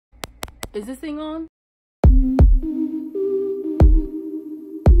Is this thing on?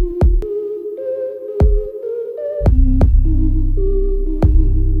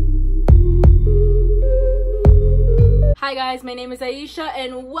 Hi guys, my name is Heyieasha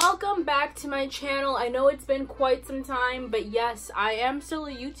and welcome back to my channel. I know it's been quite some time, but yes, I am still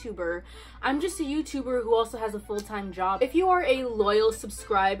a YouTuber. I'm just a YouTuber who also has a full-time job. If you are a loyal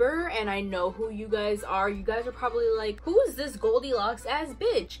subscriber, and I know who you guys are probably like, who is this Goldilocks ass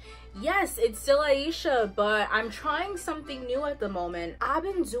bitch? Yes, it's still Heyieasha, but I'm trying something new at the moment. I've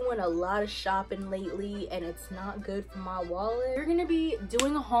been doing a lot of shopping lately and it's not good for my wallet. We're gonna be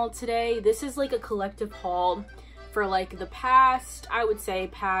doing a haul today. This is like a collective haul. For like the past, I would say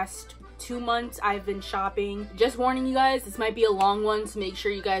past 2 months, I've been shopping. Just warning you guys, this might be a long one, so make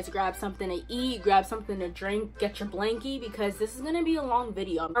sure you guys grab something to eat, grab something to drink, get your blankie, because this is gonna be a long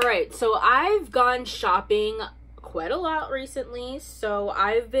video. All right, so I've gone shopping quite a lot recently. So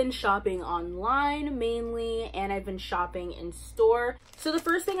I've been shopping online mainly, and I've been shopping in store. So the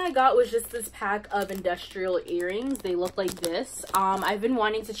first thing I got was just this pack of industrial earrings. They look like this. I've been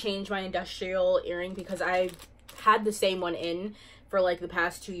wanting to change my industrial earring because I've had the same one in for like the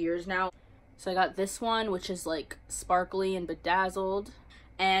past 2 years now. So I got this one, which is like sparkly and bedazzled,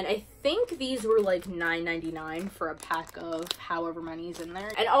 and I think these were like $9.99 for a pack of however many's in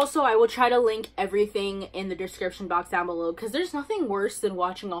there. And also I will try to link everything in the description box down below, because there's nothing worse than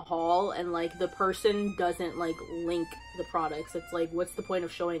watching a haul and like the person doesn't like link the products. It's like, what's the point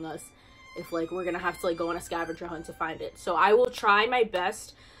of showing us if like we're gonna have to like go on a scavenger hunt to find it? So I will try my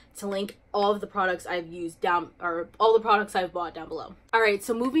best to link all of the products I've used down, or all the products I've bought down below. All right,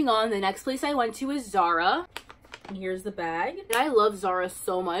 so moving on, the next place I went to is Zara. And here's the bag. And I love Zara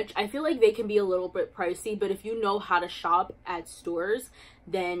so much. I feel like they can be a little bit pricey, but if you know how to shop at stores,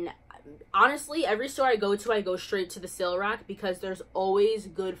 then honestly, every store I go to, I go straight to the sale rack because there's always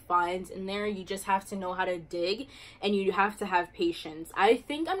good finds in there. You just have to know how to dig and you have to have patience. I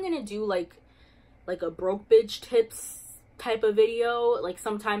think I'm gonna do like a broke bitch tips type of video like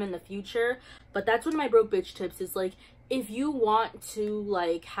sometime in the future, but that's one of my broke bitch tips is like, if you want to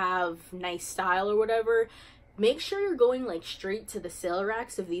like have nice style or whatever, make sure you're going like straight to the sale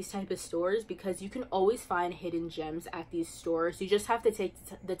racks of these type of stores, because you can always find hidden gems at these stores. You just have to take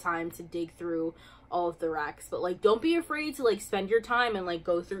the time to dig through all of the racks. But like, don't be afraid to like spend your time and like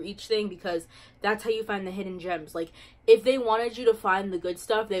go through each thing, because that's how you find the hidden gems. Like, if they wanted you to find the good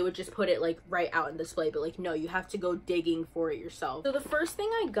stuff, they would just put it like right out in display, but like, no, you have to go digging for it yourself. So the first thing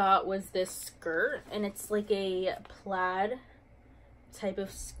I got was this skirt, and it's like a plaid type of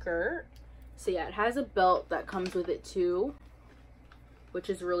skirt. So yeah, it has a belt that comes with it too, which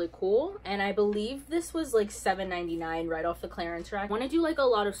is really cool. And I believe this was like $7.99 right off the clearance rack. I want to do like a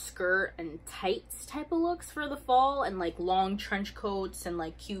lot of skirt and tights type of looks for the fall, and like long trench coats and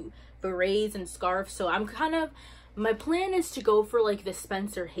like cute berets and scarves. So I'm kind of, my plan is to go for like the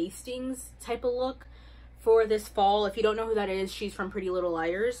Spencer Hastings type of look for this fall. If you don't know who that is, she's from Pretty Little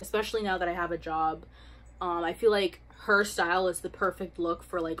Liars. Especially now that I have a job, I feel like her style is the perfect look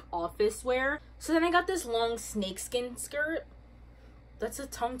for like office wear. So then I got this long snakeskin skirt. That's a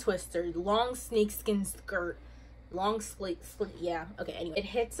tongue twister. Long snakeskin skirt. Long split, yeah. Okay, anyway. It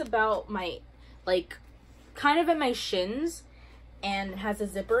hits about my, like, kind of at my shins, and has a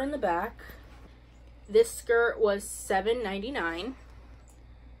zipper in the back. This skirt was $7.99.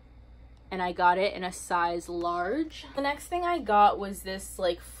 And I got it in a size large. The next thing I got was this,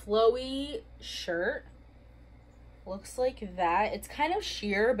 like, flowy shirt. Looks like that. It's kind of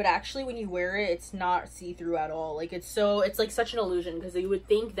sheer, but actually when you wear it, it's not see-through at all. Like, it's like such an illusion, because you would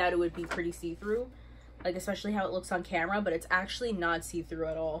think that it would be pretty see-through, like especially how it looks on camera, but it's actually not see-through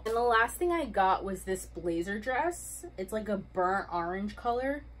at all. And the last thing I got was this blazer dress. It's like a burnt orange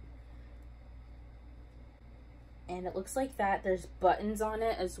color, and it looks like that. There's buttons on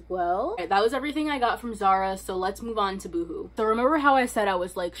it as well. Okay, that was everything I got from Zara, so let's move on to Boohoo. So remember how I said I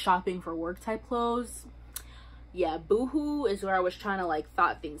was like shopping for work type clothes? Yeah, Boohoo is where I was trying to like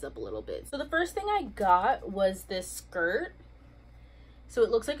thought things up a little bit. So the first thing I got was this skirt. So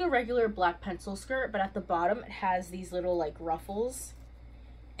it looks like a regular black pencil skirt, but at the bottom it has these little like ruffles,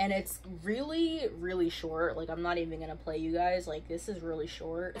 and it's really, really short. Like, I'm not even gonna play you guys, like this is really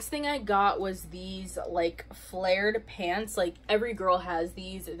short. Next thing I got was these like flared pants. Like, every girl has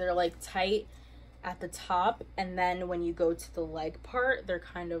these. They're like tight at the top, and then when you go to the leg part, they're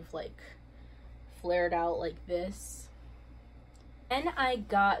kind of like flared out like this. And I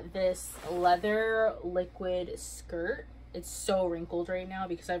got this leather liquid skirt. It's so wrinkled right now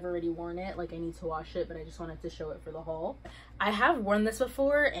because I've already worn it. Like, I need to wash it, but I just wanted to show it for the haul. I have worn this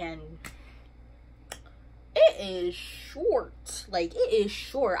before and it is short. Like, it is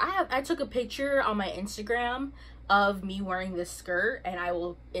short. I took a picture on my Instagram of me wearing this skirt, and I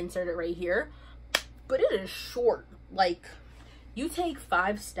will insert it right here. But it is short. Like, you take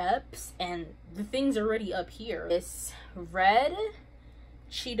 5 steps and the thing's already up here. This red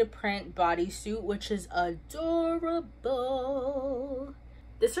cheetah print bodysuit, which is adorable.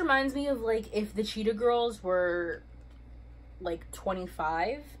 This reminds me of, like, if the Cheetah Girls were like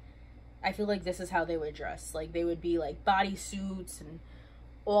 25, I feel like this is how they would dress. Like, they would be like bodysuits and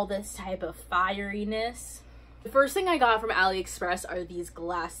all this type of fieriness. The first thing I got from AliExpress are these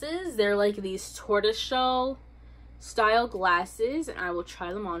glasses. They're like these tortoiseshell style glasses, and I will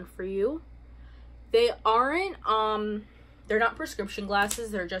try them on for you. They aren't they're not prescription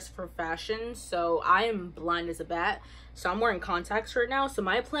glasses, they're just for fashion. So I am blind as a bat, so I'm wearing contacts right now. So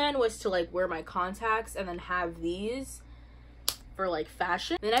my plan was to like wear my contacts and then have these for like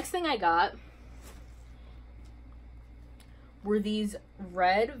fashion. The next thing I got were these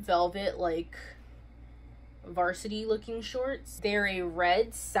red velvet, like varsity looking shorts. They're a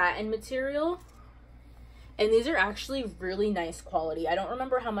red satin material, and these are actually really nice quality. I don't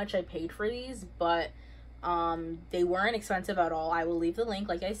remember how much I paid for these, but they weren't expensive at all. I will leave the link,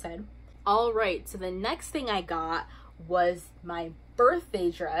 like I said. All right, so the next thing I got was my birthday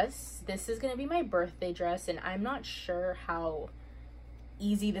dress. This is gonna be my birthday dress, and I'm not sure how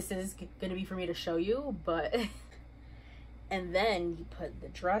easy this is gonna be for me to show you, but and then you put the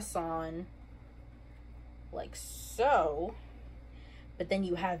dress on like so, but then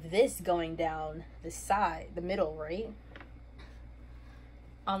you have this going down the side, the middle, right?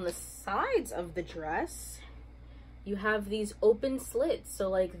 On the sides of the dress, you have these open slits. So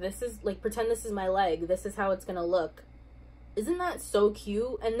like, this is like, pretend this is my leg. This is how it's gonna look. Isn't that so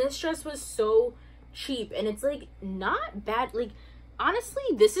cute? And this dress was so cheap, and it's like not bad. Like, honestly,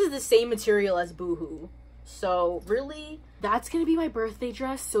 this is the same material as Boohoo. So really, that's gonna be my birthday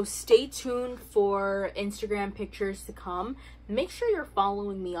dress. So stay tuned for Instagram pictures to come. Make sure you're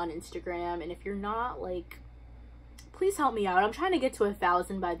following me on Instagram, and if you're not, like, please help me out. I'm trying to get to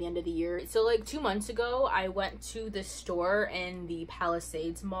 1,000 by the end of the year. So like 2 months ago, I went to this store in the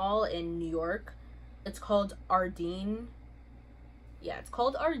Palisades Mall in New York. It's called Ardeen. Yeah, it's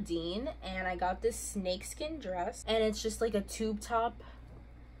called Ardeen, and I got this snakeskin dress, and it's just like a tube top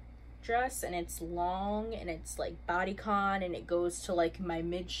dress, and it's long, and it's like bodycon, and it goes to like my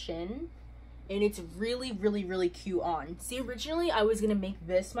mid shin, and it's really, really, really cute on. See, originally I was gonna make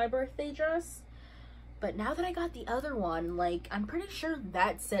this my birthday dress, but now that I got the other one, like, I'm pretty sure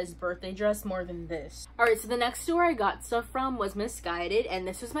that says birthday dress more than this. All right, so the next store I got stuff from was Missguided, and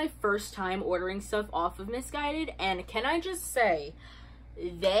this was my first time ordering stuff off of Missguided, and can I just say,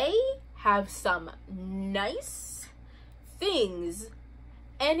 they have some nice things,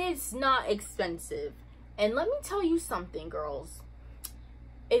 and it's not expensive. And let me tell you something, girls.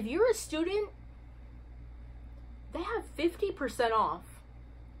 If you're a student, they have 50% off.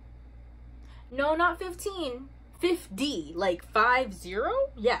 No, not 15, 50, like 50.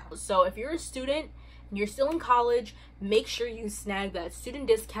 Yeah, so if you're a student and you're still in college, make sure you snag that student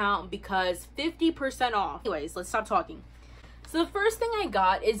discount because 50% off. Anyways, let's stop talking. So the first thing I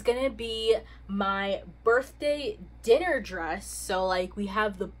got is gonna be my birthday dinner dress. So like, we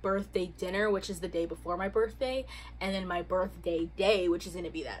have the birthday dinner, which is the day before my birthday, and then my birthday day, which is gonna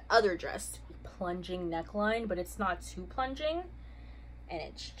be that other dress. Plunging neckline, but it's not too plunging. And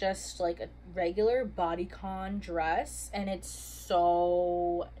it's just like a regular bodycon dress, and it's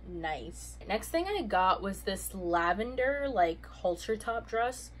so nice. Next thing I got was this lavender like halter top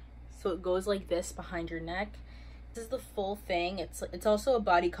dress. So it goes like this behind your neck. This is the full thing. It's also a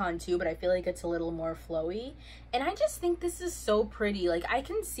bodycon too, but I feel like it's a little more flowy. And I just think this is so pretty. Like, I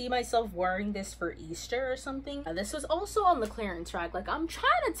can see myself wearing this for Easter or something. This was also on the clearance rack. Like, I'm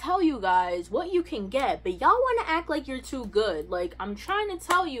trying to tell you guys what you can get, but y'all want to act like you're too good. Like, I'm trying to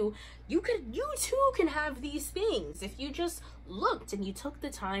tell you, you too can have these things if you just looked and you took the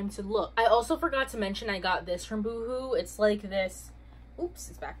time to look. I also forgot to mention I got this from Boohoo. It's like this. Oops,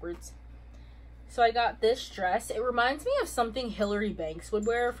 it's backwards. So I got this dress. It reminds me of something Hillary Banks would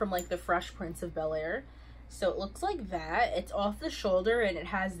wear from like the Fresh Prince of Bel-Air. So it looks like that. It's off the shoulder and it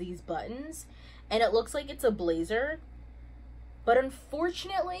has these buttons. And it looks like it's a blazer. But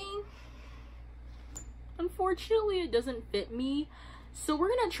unfortunately it doesn't fit me. So we're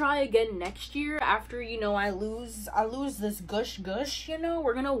gonna try again next year after, you know, I lose this gush, you know.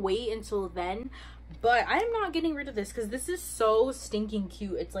 We're gonna wait until then. But I'm not getting rid of this because this is so stinking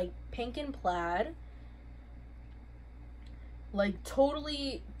cute. It's like pink and plaid. Like,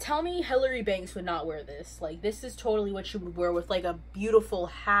 totally, tell me Hillary Banks would not wear this. Like, this is totally what she would wear with like a beautiful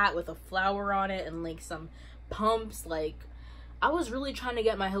hat with a flower on it and like some pumps. Like, I was really trying to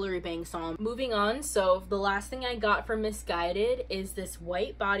get my Hillary Banks on. Moving on, so the last thing I got from Missguided is this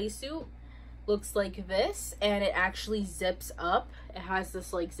white bodysuit. Looks like this, and it actually zips up. It has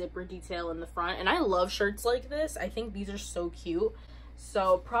this like zipper detail in the front, and I love shirts like this. I think these are so cute.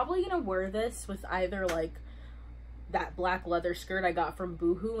 So probably gonna wear this with either like that black leather skirt I got from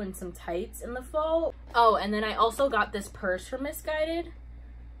Boohoo and some tights in the fall. Oh, and then I also got this purse from Missguided.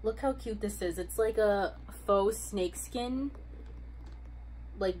 Look how cute this is. It's like a faux snakeskin,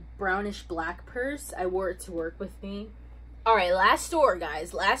 like brownish black purse. I wore it to work with me. All right, last store,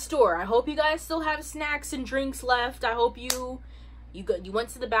 guys. Last store. I hope you guys still have snacks and drinks left. I hope you went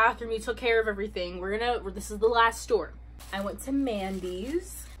to the bathroom, you took care of everything. This is the last store. I went to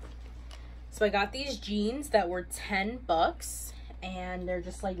Mandy's. So I got these jeans that were 10 bucks, and they're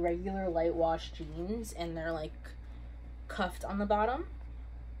just like regular light wash jeans, and they're like cuffed on the bottom.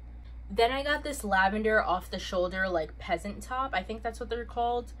 Then I got this lavender off the shoulder like peasant top. I think that's what they're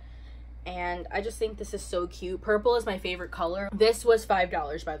called. And I just think this is so cute. Purple is my favorite color. This was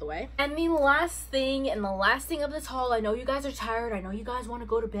 $5, by the way. And the last thing of this haul, I know you guys are tired, I know you guys want to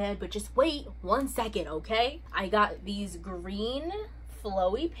go to bed, but just wait 1 second, okay? I got these green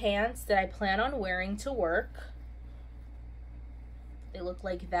flowy pants that I plan on wearing to work. They look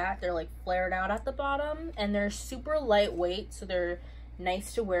like that. They're like flared out at the bottom, and they're super lightweight, so they're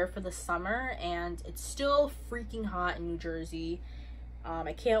nice to wear for the summer, and it's still freaking hot in New Jersey.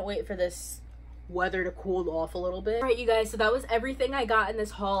 I can't wait for this weather to cool off a little bit. All right, you guys, so that was everything I got in this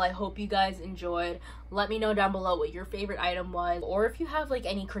haul. I hope you guys enjoyed. Let me know down below what your favorite item was, or if you have like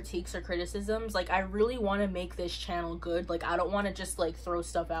any critiques or criticisms. Like, I really want to make this channel good. Like, I don't want to just like throw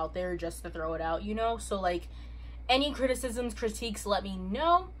stuff out there just to throw it out, you know? So like, any criticisms, critiques, let me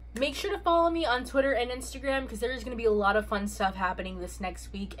know. Make sure to follow me on Twitter and Instagram, because there's going to be a lot of fun stuff happening this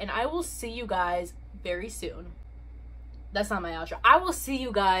next week, and I will see you guys very soon. That's not my outro. I will see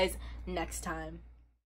you guys next time.